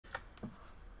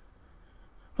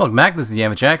Welcome back, this is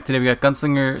Yama. Today we got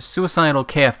Gunslinger Suicidal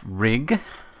KF Rig.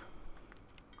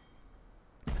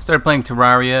 Started playing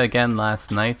Terraria again last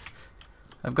night.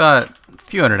 I've got a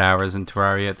few hundred hours in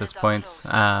Terraria at this point. It's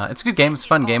a good game, it's a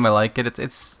fun game, I like it.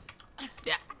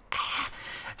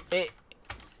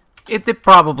 It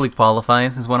probably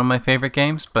qualifies as one of my favorite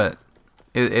games, but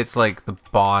it's like the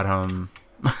bottom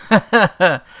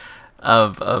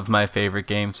of my favorite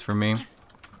games for me,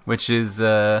 which is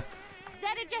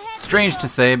strange to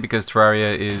say because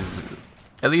Terraria is,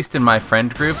 at least in my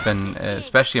friend group and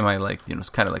especially in my it's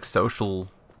kind of like social,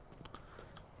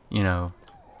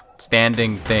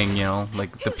 standing thing,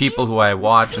 like the people who I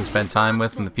watch and spend time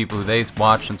with and the people who they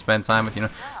watch and spend time with,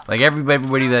 like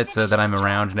everybody that's that I'm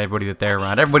around and everybody that they're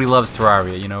around, everybody loves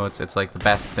Terraria. It's like the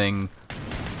best thing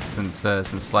since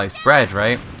sliced bread,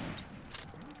 right?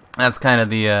 That's kind of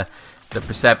the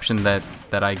perception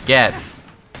that I get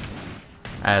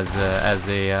as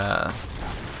a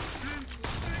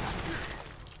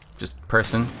just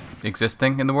person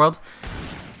existing in the world,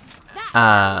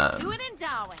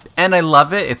 and I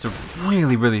love it. It's a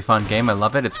really fun game. I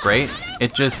love it. It's great.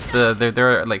 It just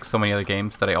there are like so many other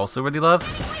games that I also really love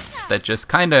that just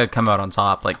kind of come out on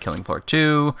top, like Killing Floor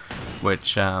 2,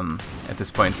 which at this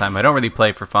point in time I don't really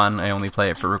play for fun. I only play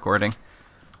it for recording.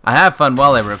 I have fun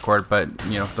while I record, but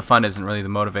the fun isn't really the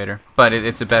motivator. But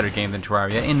it's a better game than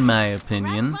Terraria, in my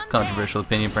opinion. Controversial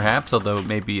opinion, perhaps, although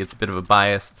maybe it's a bit of a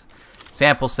biased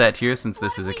sample set here, since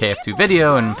this is a KF2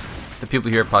 video, and the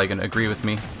people here are probably going to agree with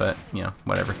me. But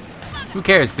whatever. Who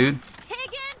cares, dude?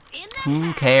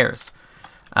 Who cares?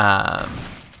 I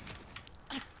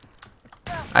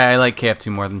like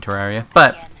KF2 more than Terraria,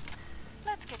 but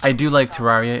I do like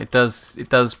Terraria. It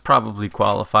does probably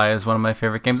qualify as one of my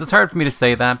favorite games. It's hard for me to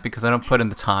say that because I don't put in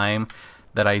the time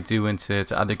that I do into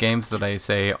other games that I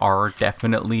say are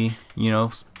definitely,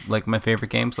 like my favorite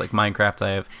games. Like Minecraft, I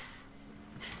have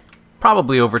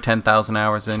probably over 10,000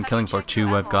 hours in. Killing Floor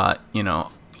 2, I've got,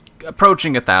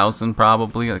 approaching 1,000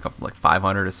 probably, like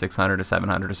 500 to 600 to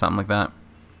 700 or something like that.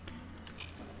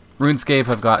 RuneScape,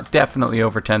 I've got definitely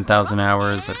over 10,000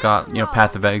 hours. I've got,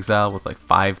 Path of Exile with like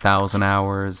 5,000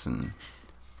 hours, and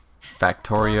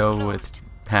Factorio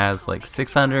has like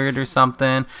 600 or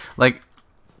something. Like,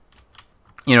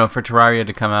 for Terraria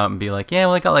to come out and be like, yeah,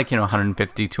 well, I got like,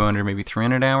 150, 200, maybe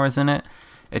 300 hours in it.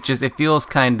 It feels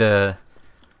kind of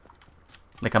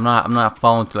like I'm not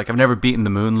following through. Like I've never beaten the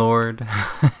Moon Lord.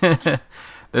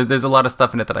 There's a lot of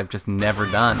stuff in it that I've just never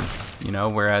done,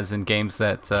 whereas in games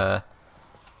that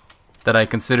I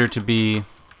consider to be,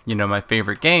 my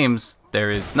favorite games, there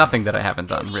is nothing that I haven't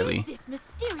done, really.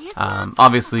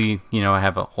 Obviously, I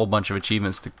have a whole bunch of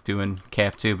achievements to do in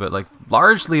KF2, but, like,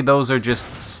 largely those are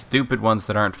just stupid ones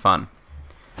that aren't fun.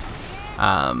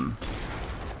 And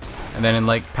then in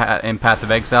Path of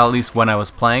Exile, at least when I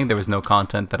was playing, there was no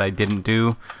content that I didn't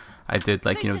do. I did,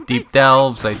 like, Deep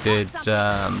Delves, I did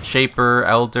Shaper,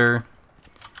 Elder,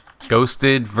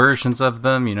 Ghosted versions of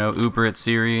them, Uber at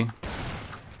Siri.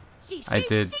 I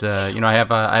did, I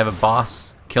have a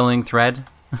boss killing thread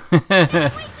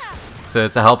to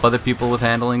help other people with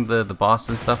handling the boss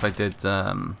and stuff. I did,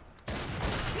 Hall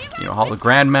of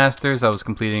Grandmasters. I was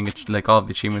completing like all of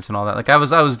the achievements and all that. Like I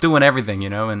was doing everything,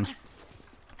 and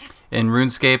in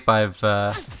RuneScape, I've,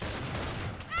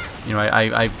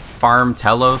 I farm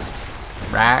Telos,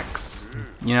 Rax,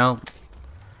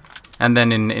 and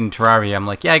then in Terraria, I'm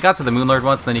like, yeah, I got to the Moonlord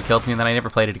once, then he killed me, and then I never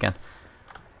played it again.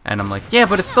 And I'm like, yeah,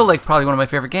 but it's still like probably one of my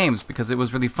favorite games because it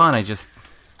was really fun. I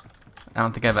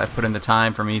don't think I've put in the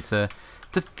time for me to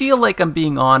feel like I'm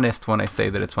being honest when I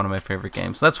say that it's one of my favorite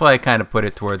games. So that's why I kind of put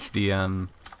it towards the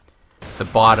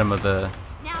bottom of the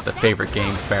favorite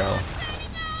games barrel.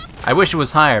 I wish it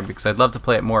was higher because I'd love to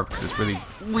play it more because it's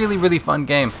really fun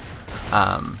game.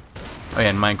 Oh yeah,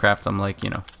 in Minecraft I'm like,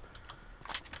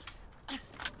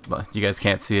 well, you guys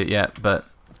can't see it yet, but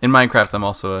in Minecraft I'm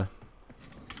also a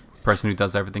person who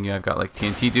does everything. I've got like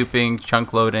TNT duping,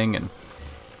 chunk loading, and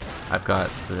I've got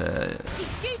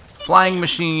flying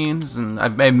machines, and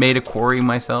I made a quarry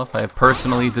myself. I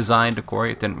personally designed a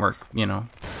quarry. It didn't work,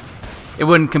 It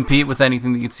wouldn't compete with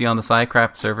anything that you'd see on the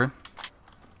SciCraft server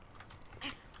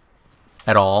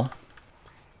at all.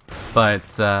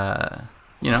 But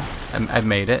I've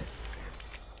made it.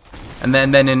 And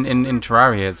then in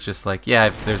Terraria, it's just like,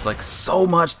 yeah, there's like so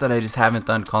much that I just haven't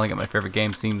done. Calling it my favorite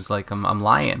game seems like I'm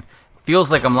lying. It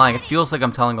feels like I'm lying. It feels like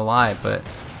I'm telling a lie, but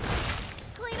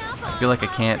I feel like I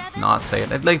can't not say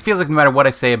it. It feels like no matter what I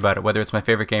say about it, whether it's my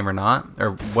favorite game or not,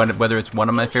 or whether it's one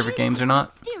of my favorite games or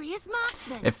not,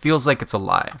 it feels like it's a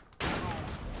lie.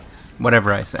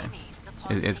 Whatever I say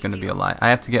is going to be a lie. I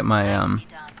have to get my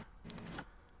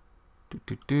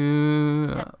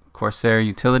Corsair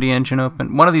utility engine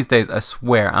open. One of these days, I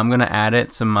swear, I'm gonna add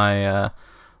it to my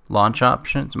launch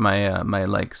options, my my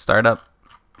like startup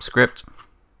script.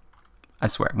 I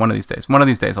swear, one of these days. One of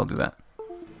these days, I'll do that.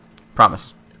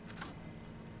 Promise.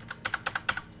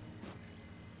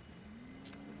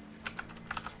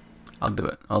 I'll do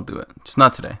it. I'll do it. Just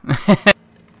not today.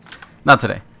 Not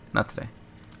today. Not today.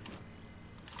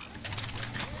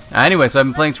 Anyway, so I've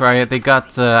been playing Terraria. They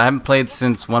got, I haven't played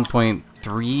since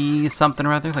 1.3 something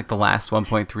or other. Like the last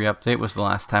 1.3 update was the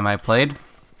last time I played.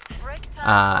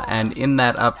 And in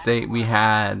that update we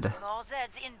had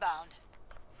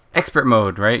expert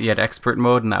mode, right? You had expert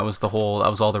mode, and that was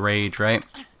all the rage, right?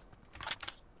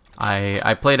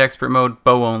 I played expert mode,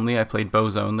 bow only. I played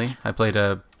bows only. I played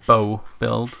a bow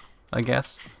build, I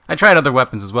guess. I tried other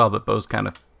weapons as well, but bows kind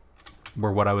of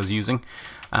were what I was using.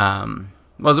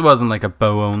 Well, it wasn't like a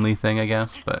bow only thing, I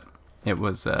guess, but it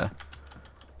was a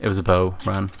bow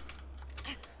run.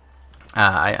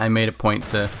 I made a point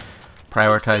to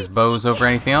prioritize bows over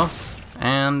anything else,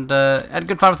 and I had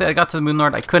good fun with it. I got to the Moon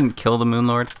Lord. I couldn't kill the Moon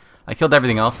Lord. I killed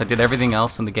everything else. I did everything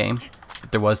else in the game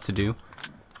that there was to do.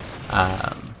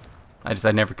 I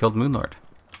never killed Moon Lord.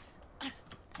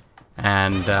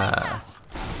 And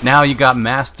now you got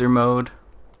Master Mode,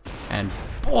 and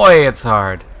boy, it's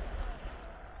hard.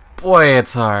 Boy,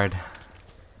 it's hard.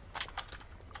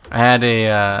 I had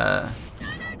a,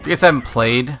 if you guys haven't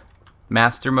played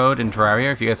Master Mode in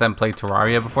Terraria, if you guys haven't played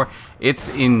Terraria before, it's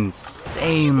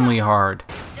insanely hard.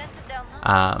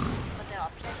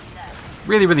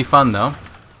 Really, really fun, though.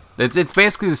 It's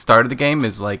basically the start of the game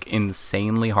is, like,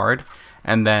 insanely hard,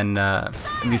 and then, at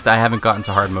least I haven't gotten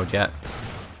to hard mode yet.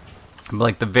 But,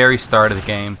 like, the very start of the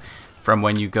game, from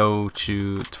when you go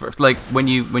to like, when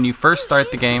you first start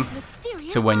the game,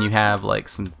 to when you have like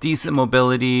some decent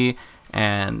mobility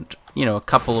and, you know, a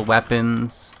couple of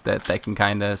weapons that can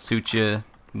kind of suit you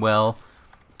well.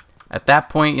 At that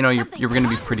point, you know, you're going to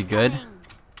be pretty good.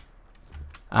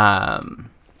 But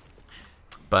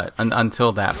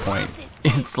until that point,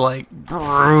 it's like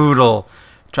brutal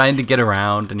trying to get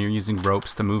around, and you're using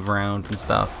ropes to move around and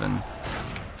stuff. And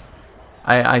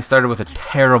I started with a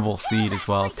terrible seed as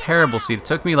well. Terrible seed. It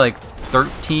took me like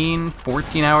 13,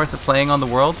 14 hours of playing on the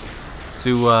world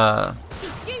to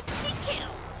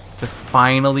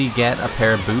finally get a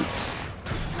pair of boots.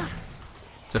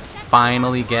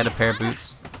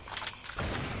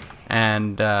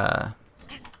 And so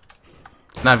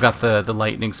now I've got the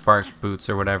lightning spark boots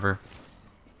or whatever.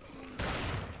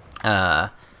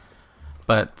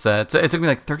 But it took me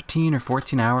like 13 or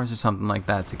 14 hours or something like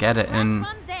that to get it, and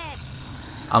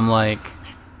I'm like,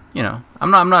 you know,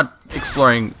 I'm not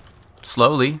exploring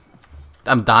slowly.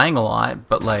 I'm dying a lot,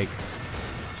 but like,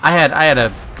 I had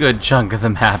a good chunk of the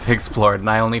map explored, and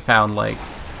I only found like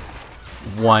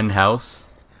one house,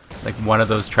 like one of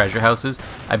those treasure houses.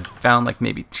 I found like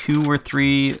maybe 2 or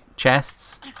 3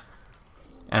 chests,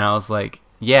 and I was like,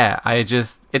 yeah,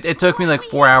 it took me like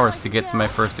 4 hours to get to my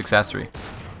first accessory.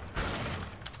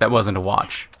 That wasn't a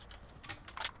watch.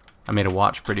 I made a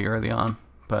watch pretty early on,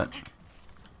 but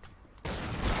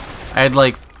I had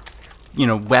like, you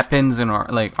know, weapons and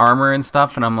like armor and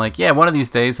stuff, and I'm like, yeah, one of these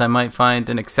days I might find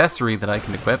an accessory that I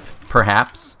can equip,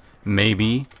 perhaps,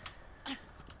 maybe.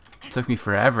 It took me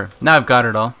forever. Now I've got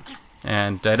it all,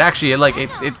 and it actually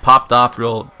it popped off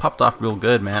real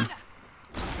good, man.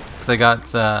 Cause I got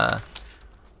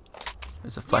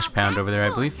there's a flesh pound over there, I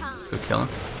believe. Let's go kill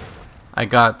him. I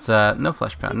got no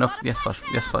flesh pound. Yes, flesh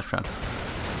pound.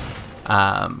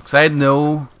 Cause I had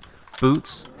no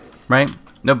boots, right?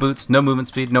 No boots, no movement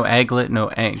speed, no aglet, no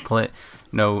anklet,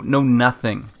 no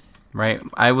nothing, right?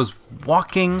 I was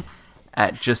walking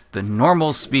at just the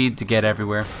normal speed to get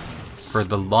everywhere for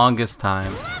the longest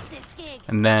time.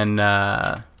 And then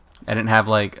I didn't have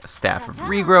like a staff of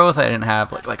regrowth. I didn't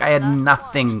have like I had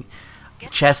nothing.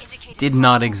 Chests did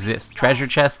not exist. Treasure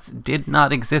chests did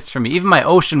not exist for me. Even my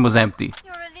ocean was empty.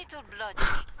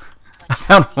 I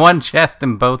found one chest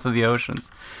in both of the oceans,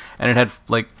 and it had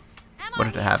like, what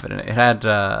did it have in it? It had,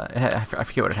 I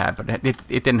forget what it had, but it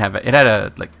didn't have it. It had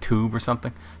a like tube or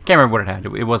something. I can't remember what it had.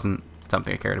 It wasn't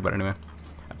something I cared about anyway.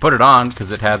 I put it on because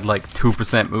it had like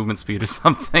 2% movement speed or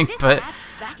something, but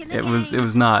it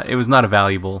was not a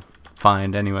valuable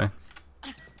find anyway.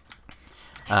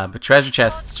 But treasure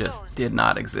chests just did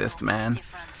not exist, man.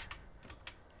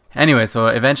 Anyway, so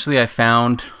eventually I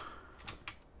found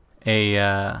a.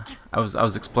 I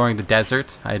was exploring the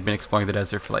desert. I had been exploring the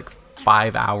desert for like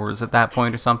 5 hours at that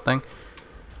point or something,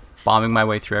 bombing my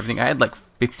way through everything. I had like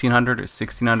 1,500 or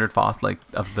 1,600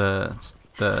 of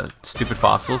the stupid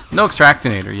fossils. No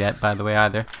extractinator yet, by the way,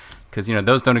 either, because you know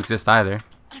those don't exist either.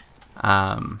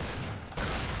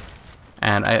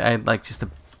 and I had like just a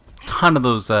ton of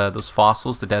those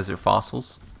fossils, the desert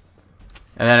fossils.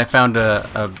 And then I found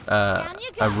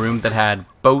a room that had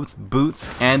both boots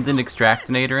and an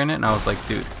extractinator in it, and I was like,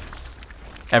 dude,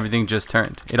 everything just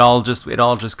turned. It all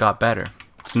just got better.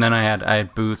 So then I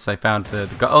had boots. I found the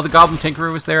Goblin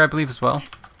Tinkerer was there, I believe, as well,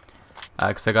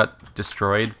 because I got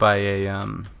destroyed by a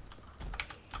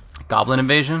goblin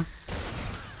invasion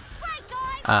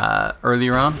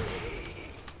earlier on.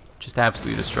 Just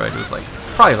absolutely destroyed. It was like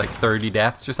probably like 30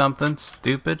 deaths or something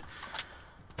stupid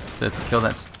to kill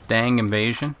that dang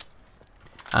invasion.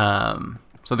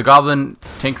 So the Goblin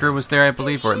Tinkerer was there, I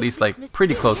believe, or at least like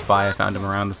pretty close by. I found him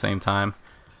around the same time.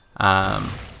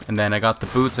 And then I got the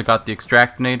boots, I got the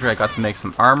extractinator, I got to make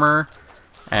some armor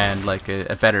and like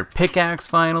a better pickaxe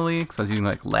finally, because I was using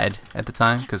like lead at the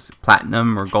time, because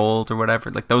platinum or gold or whatever,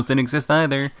 like those didn't exist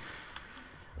either.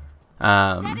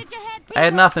 I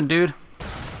had nothing, dude.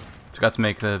 So got to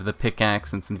make the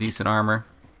pickaxe and some decent armor.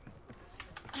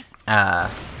 Then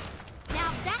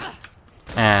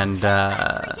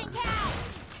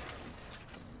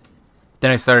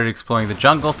I started exploring the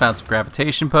jungle, found some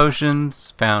gravitation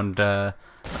potions, found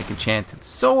like enchanted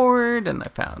sword, and I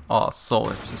found all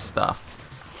sorts of stuff.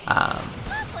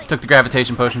 Took the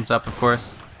gravitation potions up, of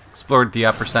course, explored the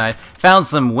upper side, found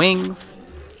some wings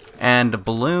and a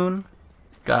balloon,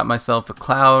 got myself a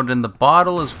cloud in the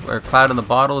bottle as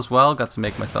well. Got to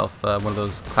make myself one of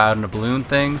those cloud in a balloon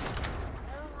things.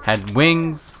 Had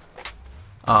wings.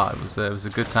 Oh, it was a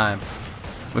good time.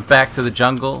 Went back to the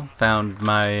jungle, found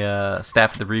my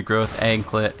staff of the regrowth,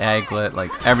 aglet,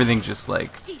 like everything just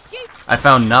like, I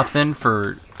found nothing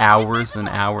for hours and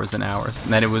hours and hours.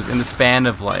 And then it was in the span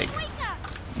of like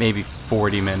maybe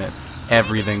 40 minutes.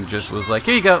 Everything just was like,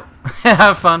 here you go,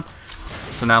 have fun.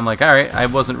 So now I'm like, alright, I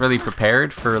wasn't really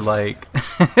prepared for like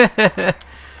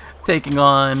taking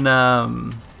on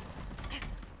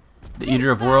the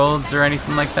Eater of Worlds or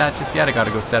anything like that just yet. I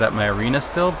gotta go set up my arena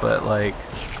still, but like,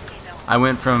 I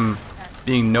went from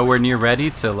being nowhere near ready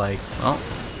to like, well,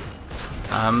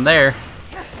 I'm there.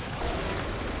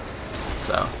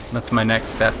 So that's my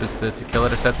next step, is to kill it. I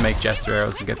just have to make Jester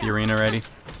Arrows and get the arena ready.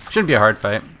 Shouldn't be a hard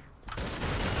fight.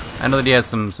 I know that he has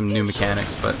some new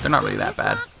mechanics, but they're not really that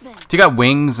bad. If you got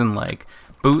wings and like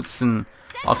boots and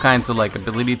all kinds of like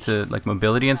ability to like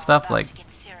mobility and stuff, like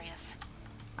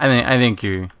I think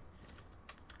you're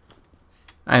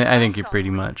pretty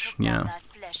much, you know.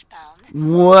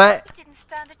 What?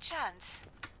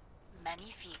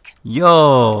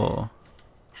 Yo.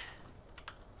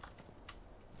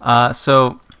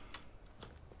 So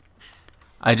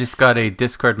I just got a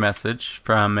Discord message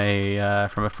from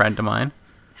a friend of mine.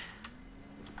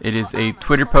 It is a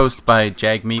Twitter post by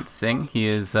Jagmeet Singh. He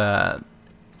is I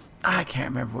can't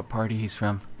remember what party he's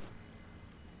from.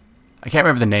 I can't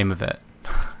remember the name of it.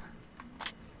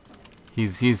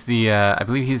 He's the I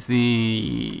believe he's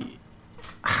the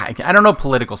I don't know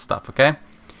political stuff, okay?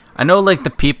 I know like the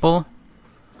people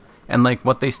and like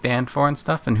what they stand for and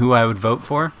stuff and who I would vote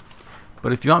for.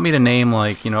 But if you want me to name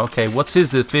like, you know, okay, what's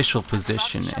his official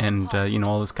position and you know,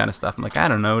 all this kind of stuff, I'm like, I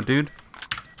don't know, dude.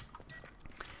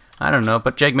 I don't know,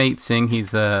 but Jagmeet Singh,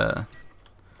 he's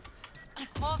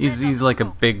like a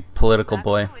big political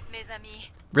boy.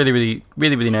 Really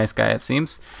nice guy, it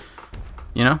seems.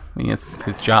 You know, I mean,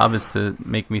 his job is to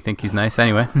make me think he's nice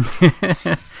anyway.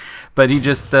 But he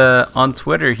just on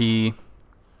Twitter, he,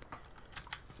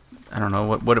 I don't know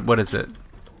what is it?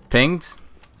 Pinged.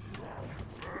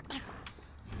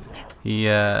 He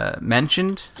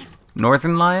mentioned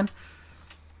Northern Lion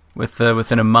with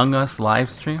an Among Us live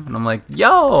stream, and I'm like,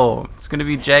 yo, it's gonna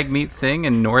be Jagmeet Singh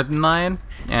and Northern Lion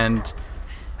and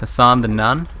Hassan the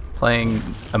Nun playing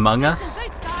Among Us.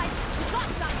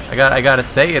 I gotta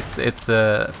say, it's it's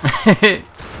an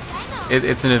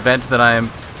event that I am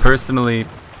personally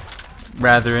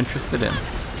rather interested in.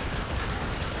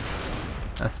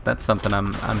 That's something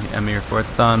I'm here for.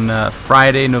 It's on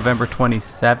Friday, November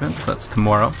 27th. So that's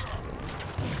tomorrow.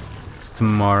 It's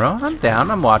tomorrow. I'm down.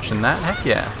 I'm watching that. Heck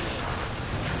yeah.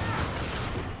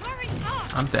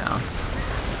 I'm down.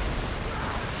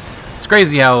 It's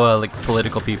crazy how like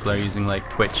political people are using like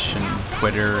Twitch and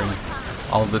Twitter and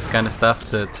all of this kind of stuff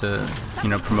to you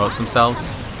know, promote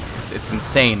themselves. It's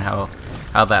insane how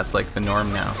that's like the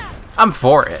norm now. I'm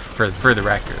for it, for the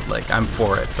record. Like, I'm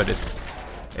for it, but it's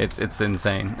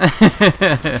insane.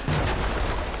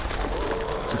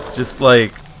 just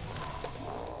like,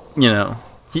 you know,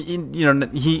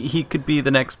 he could be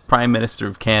the next Prime Minister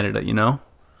of Canada, you know,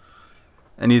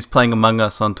 and he's playing Among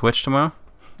Us on Twitch tomorrow.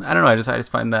 I don't know. I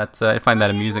just find that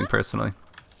amusing personally.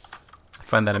 I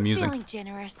find that amusing.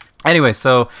 Anyway,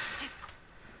 so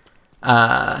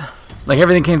like like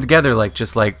everything came together like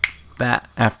just like that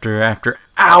after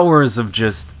hours of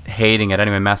just hating it.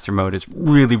 Anyway, master mode is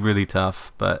really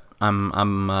tough, but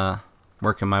I'm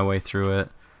working my way through it.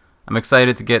 I'm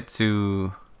excited to get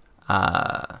to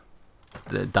the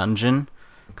dungeon,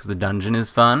 because the dungeon is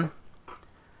fun.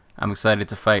 I'm excited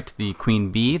to fight the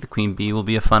Queen Bee. The Queen Bee will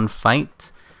be a fun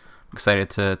fight. I'm excited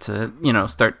to you know,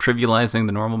 start trivializing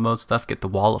the normal mode stuff, get the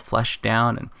Wall of Flesh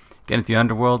down, and get into the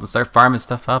underworld and start farming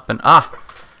stuff up. And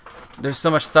there's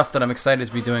so much stuff that I'm excited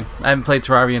to be doing. I haven't played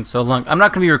Terraria in so long. I'm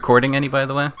not going to be recording any, by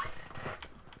the way.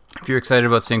 If you're excited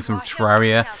about seeing some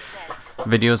Terraria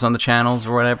videos on the channels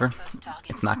or whatever,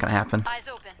 it's not going to happen.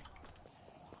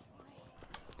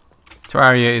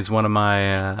 Terraria is one of my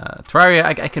Terraria.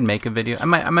 I can make a video. I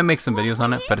might make some videos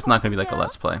on it, but it's not going to be like a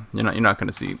Let's Play. You're not going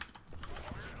to see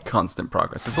constant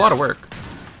progress. It's a lot of work.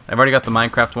 I've already got the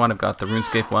Minecraft one. I've got the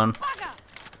RuneScape one.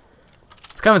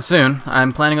 It's coming soon.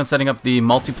 I'm planning on setting up the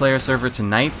multiplayer server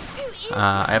tonight.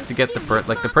 I have to get the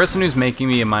person who's making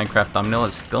me a Minecraft thumbnail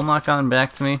has still not gotten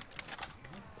back to me.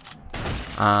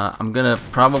 I'm gonna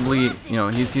probably, you know,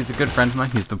 he's a good friend of mine.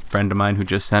 He's the friend of mine who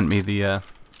just sent me the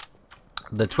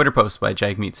Twitter post by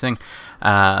Jagmeet Singh.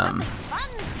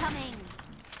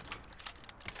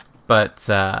 But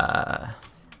I'm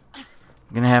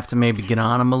gonna have to maybe get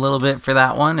on him a little bit for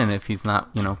that one, and if he's not,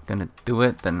 you know, gonna do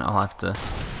it, then I'll have to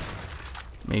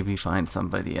maybe find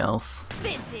somebody else.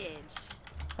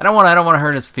 I don't want to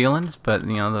hurt his feelings, but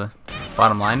you know, the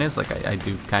bottom line is, like, I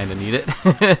do kind of need it.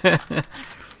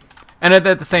 And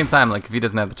at the same time, like, if he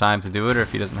doesn't have the time to do it, or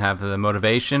if he doesn't have the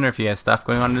motivation, or if he has stuff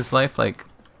going on in his life, like,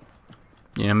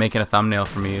 you know, making a thumbnail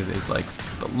for me is like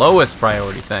the lowest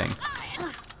priority thing.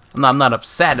 I'm not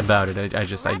upset about it. I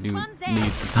do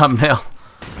need the thumbnail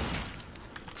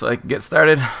so I can get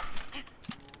started.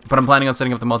 But I'm planning on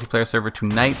setting up the multiplayer server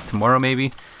tonight, tomorrow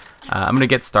maybe. I'm gonna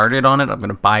get started on it. I'm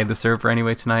gonna buy the server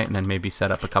anyway tonight, and then maybe set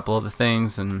up a couple other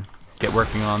things and get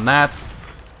working on that,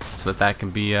 so that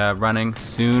can be running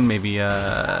soon. Maybe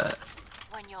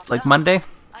like Monday,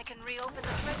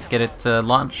 get it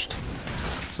launched.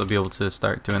 So I'll be able to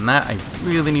start doing that. I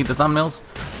really need the thumbnails.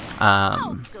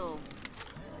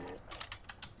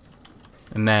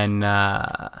 And then,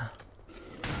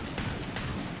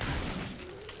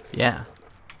 yeah.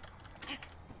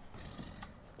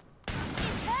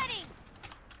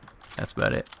 That's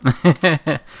about it.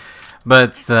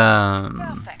 But,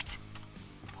 yeah,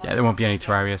 there won't be any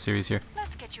Terraria series here.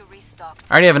 I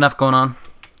already have enough going on.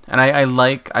 And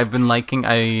I've been liking,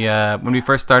 when we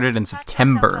first started in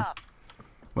September,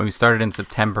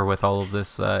 with all of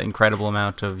this incredible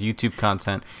amount of YouTube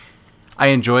content, I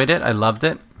enjoyed it. I loved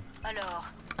it.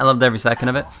 I loved every second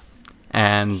of it.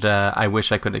 And I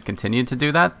wish I could have continued to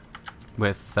do that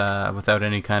without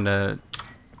any kind of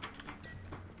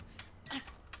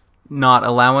not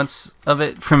allowance of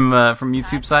it from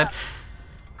YouTube side.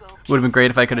 Would have been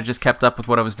great if I could have just kept up with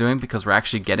what I was doing, because we're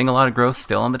actually getting a lot of growth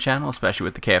still on the channel, especially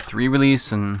with the KF3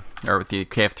 release, or with the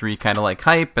KF3 kind of like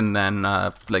hype, and then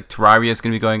like Terraria is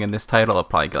going to be going in this title. I'll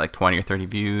probably get like 20 or 30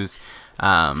 views.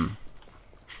 Like,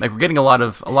 we're getting a lot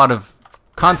of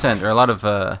content, or a lot of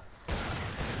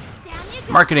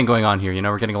marketing going on here. You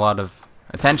know, we're getting a lot of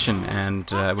attention, and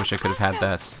I wish I could have had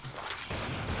that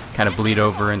kind of bleed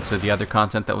over into the other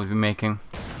content that we've been making.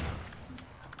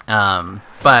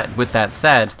 But with that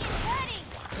said,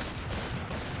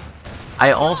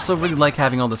 I also really like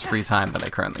having all this free time that I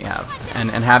currently have, and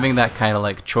having that kind of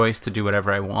like choice to do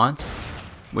whatever I want,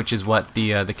 which is what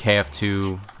the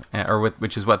KF2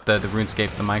 which is what the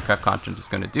RuneScape, the Minecraft content is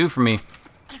going to do for me,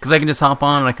 because I can just hop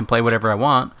on and I can play whatever I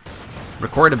want,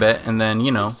 record a bit, and then,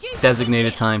 you know,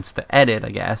 designated times to edit, I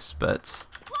guess, but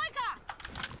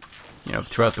you know,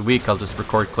 throughout the week I'll just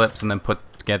record clips and then put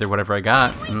together whatever I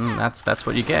got, and that's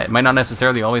what you get. It might not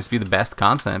necessarily always be the best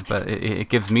content, but it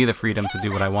gives me the freedom to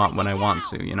do what I want when I want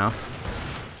to, you know,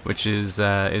 which is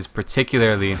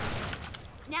particularly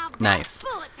nice.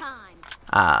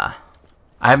 I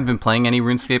haven't been playing any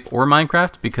RuneScape or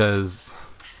Minecraft because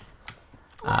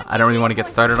I don't really want to get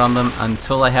started on them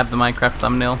until I have the Minecraft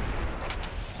thumbnail,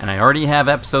 and I already have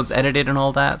episodes edited and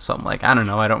all that, so I'm like, I don't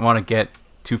know, I don't want to get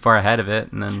too far ahead of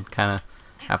it and then kind of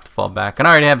have to fall back. And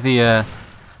I already have the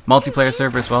multiplayer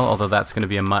server as well, although that's going to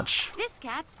be a much... This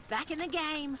cat's back in the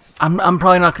game. I'm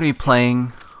probably not going to be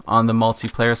playing on the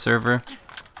multiplayer server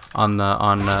on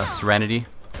Serenity.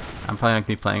 I'm probably not going to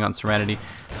be playing on Serenity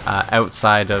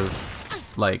outside of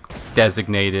like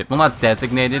designated, well, not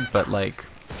designated, but like,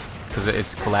 because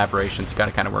it's collaborations, you got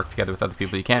to kind of work together with other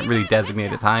people. You can't really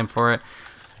designate a time for it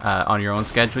on your own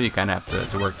schedule. You kind of have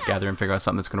to work together and figure out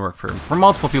something that's going to work for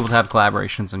multiple people to have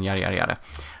collaborations and yada yada yada.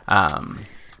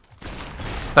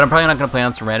 But I'm probably not going to play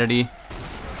on Serenity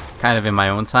kind of in my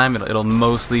own time. It'll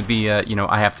mostly be, you know,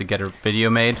 I have to get a video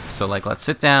made. So, like, let's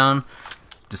sit down,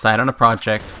 decide on a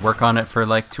project, work on it for,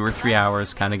 like, 2 or 3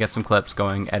 hours, kind of get some clips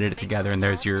going, edit it together, and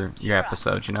there's your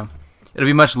episode, you know. It'll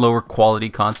be much lower quality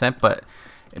content, but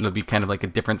it'll be kind of like a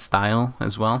different style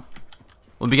as well.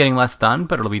 We'll be getting less done,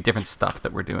 but it'll be different stuff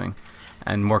that we're doing.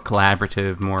 And more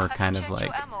collaborative, more kind of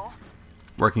like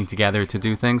working together to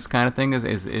do things kind of thing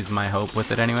is my hope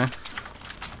with it anyway.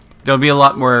 There'll be a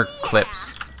lot more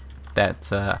clips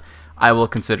that I will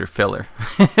consider filler.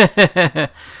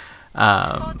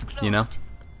 You know?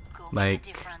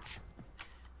 Like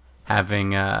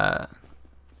having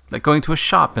like going to a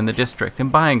shop in the district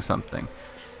and buying something.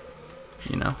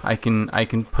 You know, I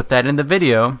can put that in the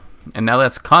video, and now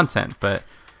that's content. But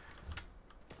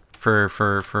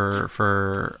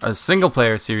for a single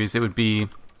player series, it would be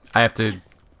I have to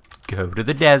go to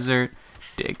the desert,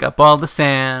 dig up all the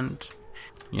sand,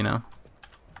 you know.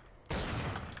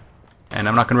 And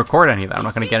I'm not going to record any of that. I'm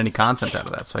not going to get any content out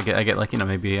of that. So I get like, you know,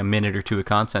 maybe a minute or two of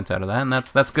content out of that, and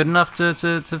that's good enough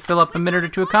to fill up a minute or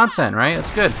two of content, right?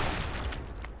 That's good.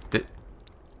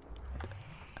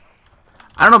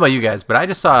 I don't know about you guys, but I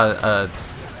just saw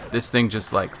this thing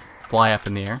just like fly up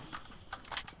in the air.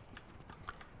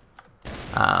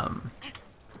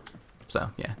 So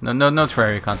yeah, no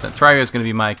Terraria content. Terraria is going to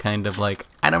be my kind of like,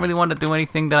 I don't really want to do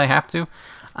anything that I have to.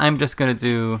 I'm just going to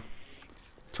do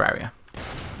Terraria.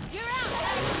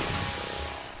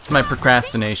 It's my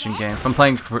procrastination game. If I'm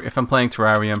playing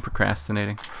Terraria, I'm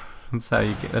procrastinating.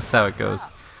 That's how it goes.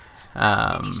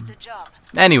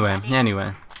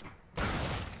 Anyway.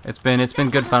 It's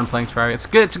been good fun playing Terraria. It's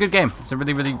good. It's a good game. It's a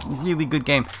really good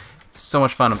game. It's so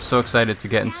much fun. I'm so excited to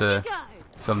get into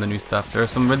some of the new stuff. There are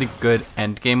some really good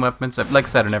end game weapons. Like I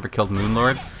said, I never killed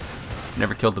Moonlord,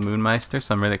 never killed the Moonmeister,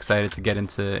 so I'm really excited to get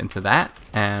into that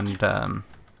and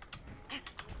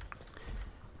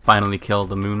finally kill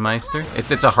the Moonmeister.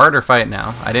 It's a harder fight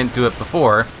now. I didn't do it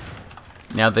before.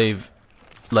 Now they've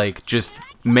like just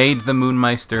made the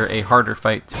Moonmeister a harder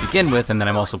fight to begin with, and then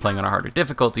I'm also playing on a harder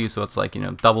difficulty, so it's like, you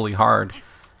know, doubly hard.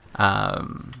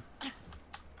 But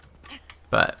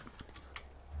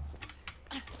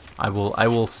I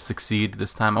will succeed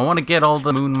this time. I want to get all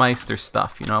the Moonmeister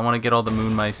stuff, you know. I want to get all the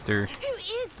Moonmeister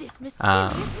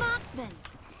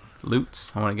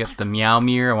loots. I want to get the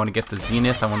Meowmere. I want to get the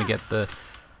Zenith. I want to get the,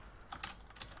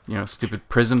 you know, stupid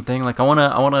prism thing. Like I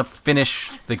want to finish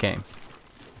the game,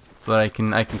 so that I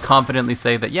can confidently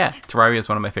say that, yeah, Terraria is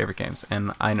one of my favorite games,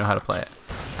 and I know how to play it,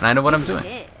 and I know what I'm doing.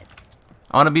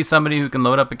 I want to be somebody who can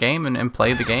load up a game and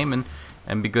play the game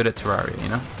and be good at Terraria, you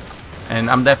know. And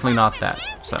I'm definitely not that,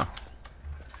 so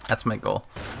that's my goal.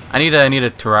 I need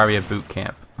a Terraria boot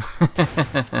camp.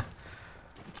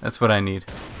 That's what I need.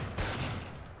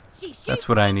 That's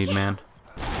what I need, man.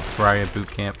 Terraria boot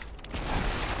camp.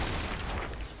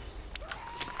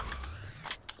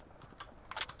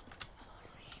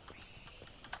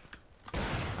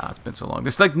 It's been so long.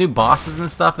 There's like new bosses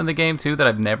and stuff in the game too that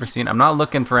I've never seen. I'm not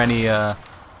looking for any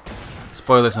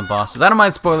spoilers on bosses. I don't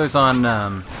mind spoilers on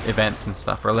events and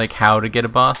stuff, or like how to get a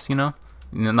boss, you know.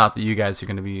 Not that you guys are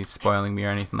going to be spoiling me or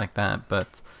anything like that,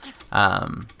 but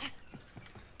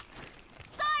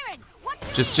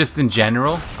just in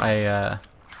general, I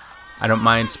don't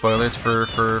mind spoilers for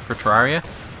Terraria.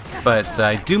 But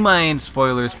I do mind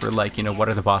spoilers for, like, you know, what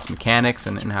are the boss mechanics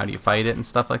and how do you fight it and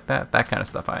stuff like that. That kind of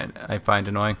stuff I find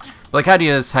annoying. But like, how do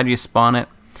you spawn it?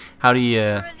 How do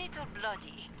you,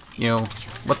 you know,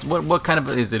 what kind of,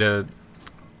 is it a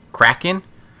Kraken?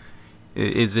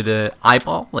 Is it a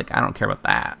eyeball? Like, I don't care about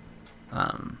that.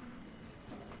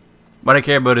 What I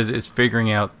care about is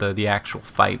figuring out the actual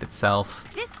fight itself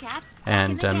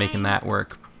and making that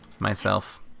work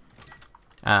myself.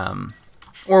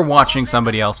 Or watching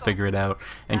somebody else figure it out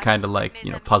and kind of like,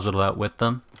 you know, puzzle it out with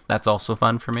them. That's also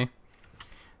fun for me.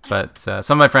 But some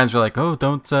of my friends were like, "Oh,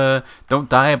 don't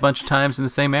die a bunch of times in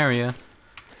the same area."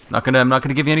 I'm not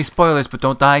gonna give you any spoilers, but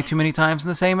don't die too many times in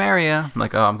the same area. I'm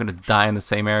like, "Oh, I'm gonna die in the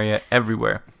same area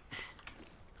everywhere."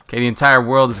 Okay, the entire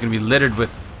world is gonna be littered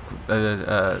with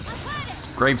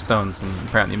gravestones, and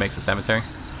apparently it makes a cemetery.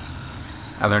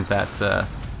 I learned that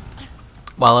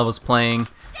while I was playing.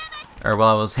 Or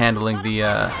while I was handling the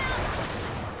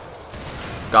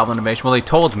Goblin Invasion. Well, they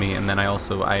told me, and then I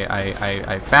also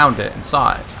I found it and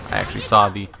saw it. I actually saw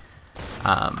the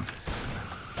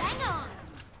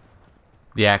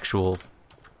actual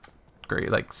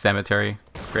like cemetery,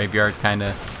 graveyard kind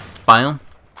of biome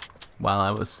while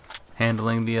I was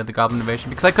handling the Goblin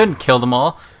Invasion, because I couldn't kill them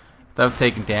all without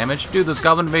taking damage. Dude, those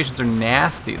Goblin Invasions are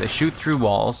nasty. They shoot through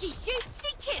walls.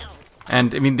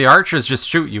 And I mean, the archers just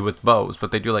shoot you with bows,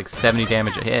 but they do like 70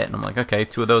 damage a hit. And I'm like, okay,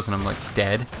 2 of those, and I'm like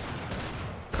dead.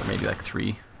 Or maybe like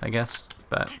 3, I guess.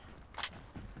 But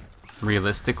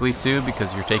realistically, too,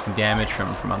 because you're taking damage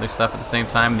from other stuff at the same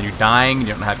time, and you're dying, and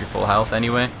you don't have your full health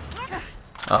anyway.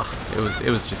 Ugh, it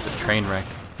was just a train wreck.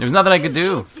 There was nothing I could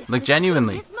do, like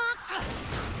genuinely.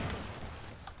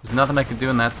 There's nothing I could do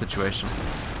in that situation.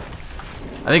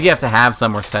 I think you have to have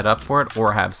somewhere set up for it,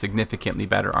 or have significantly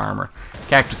better armor.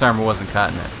 Cactus armor wasn't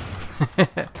cutting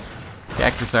it.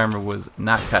 Cactus armor was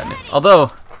not cutting it.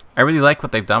 Although, I really like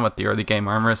what they've done with the early game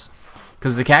armors,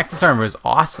 because the cactus armor is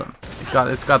awesome.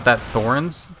 It's got that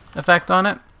thorns effect on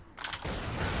it.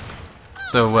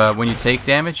 So when you take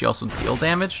damage, you also deal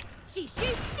damage.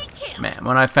 Man,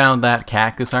 when I found that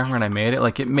cactus armor and I made it,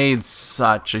 like, it made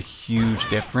such a huge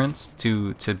difference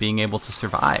to being able to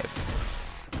survive.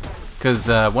 Because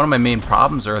one of my main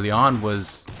problems early on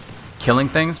was killing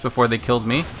things before they killed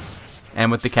me.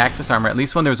 And with the cactus armor, at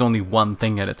least when there was only one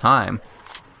thing at a time,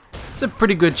 there's a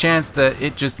pretty good chance that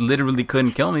it just literally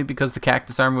couldn't kill me because the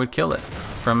cactus armor would kill it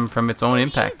from its own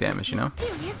impact damage, you know?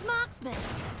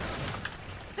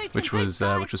 Which was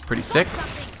pretty sick.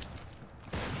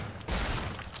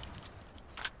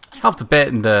 Helped a bit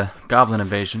in the goblin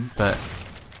invasion, but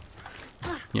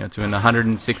you know, doing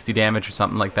 160 damage or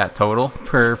something like that total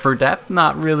per death,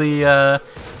 not really gonna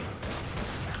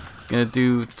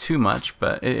do too much,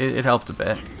 but it helped a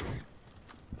bit.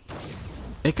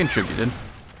 It contributed.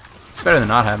 It's better than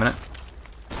not having it.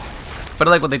 But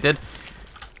I like what they did.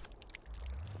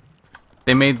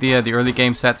 They made the early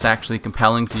game sets actually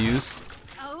compelling to use.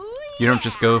 You don't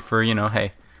just go for, you know,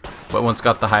 hey, what one's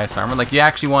got the highest armor? Like, you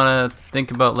actually want to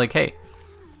think about, like, hey,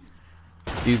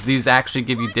 these actually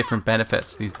give you different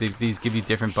benefits. These give you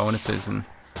different bonuses and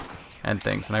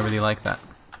things, and I really like that.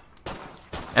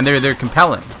 And they're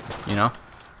compelling, you know.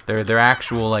 They're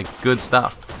actual, like, good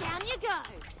stuff. Down you go.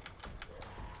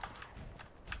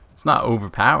 It's not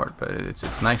overpowered, but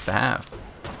it's nice to have.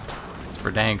 It's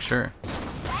for dang sure.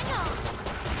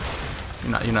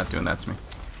 You're not doing that to me.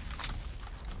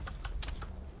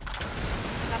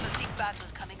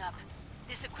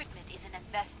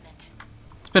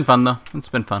 It's been fun though. It's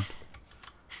been fun.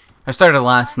 I started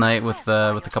last night with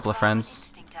a couple of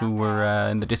friends who were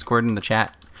in the Discord and the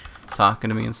chat, talking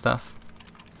to me and stuff.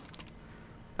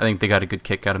 I think they got a good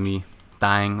kick out of me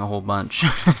dying a whole bunch.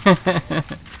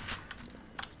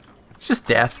 It's just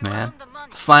death, man.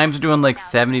 Slimes are doing like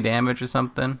 70 damage or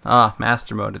something. Ah,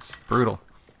 master mode. It's brutal.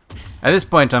 At this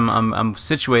point, I'm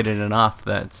situated enough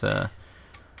that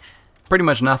pretty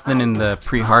much nothing in the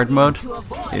pre-hard mode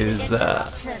is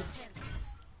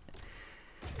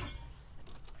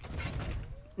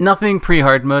nothing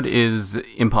pre-hard mode is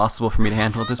impossible for me to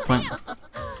handle at this point.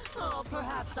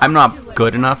 I'm not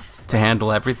good enough to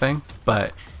handle everything,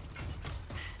 but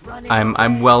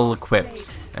I'm well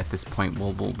equipped at this point.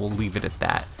 We'll leave it at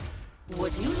that.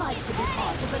 Would you like to be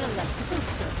part of an electrical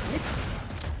circuit?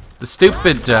 The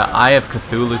stupid Eye of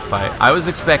Cthulhu fight, I was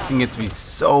expecting it to be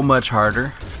so much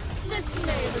harder.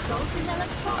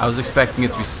 I was expecting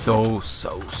it to be so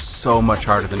much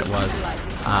harder than it was.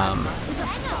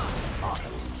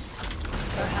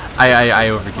 I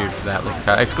overgeared for that. Like,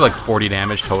 I took like 40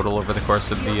 damage total over the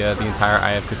course of the entire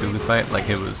Eye of Cthulhu fight. Like,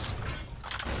 it was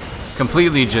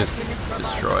completely just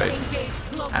destroyed.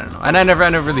 I don't know. And I never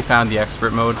really found the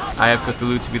expert mode Eye of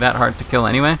Cthulhu to be that hard to kill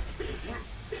anyway.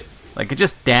 Like, it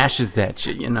just dashes at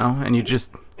you, you know, and you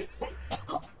just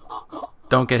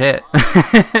don't get hit.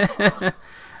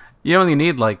 You only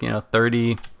need, like, you know,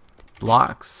 30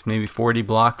 blocks, maybe 40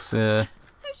 blocks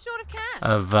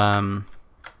of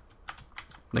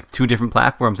like 2 different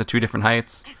platforms at 2 different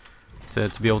heights to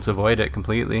be able to avoid it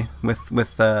completely with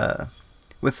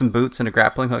some boots and a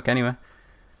grappling hook anyway.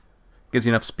 Gives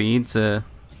you enough speed to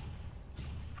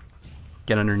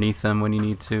get underneath them when you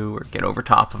need to, or get over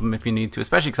top of them if you need to,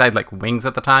 especially because I had like wings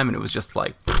at the time and it was just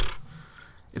like pfft,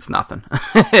 it's nothing.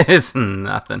 It's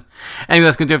nothing. Anyway,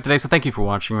 that's going to do it for today, so thank you for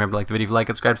watching. Remember to like the video if you like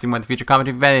it, subscribe to see more in the future, comment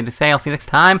if you have anything to say. I'll see you next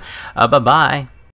time. Bye bye.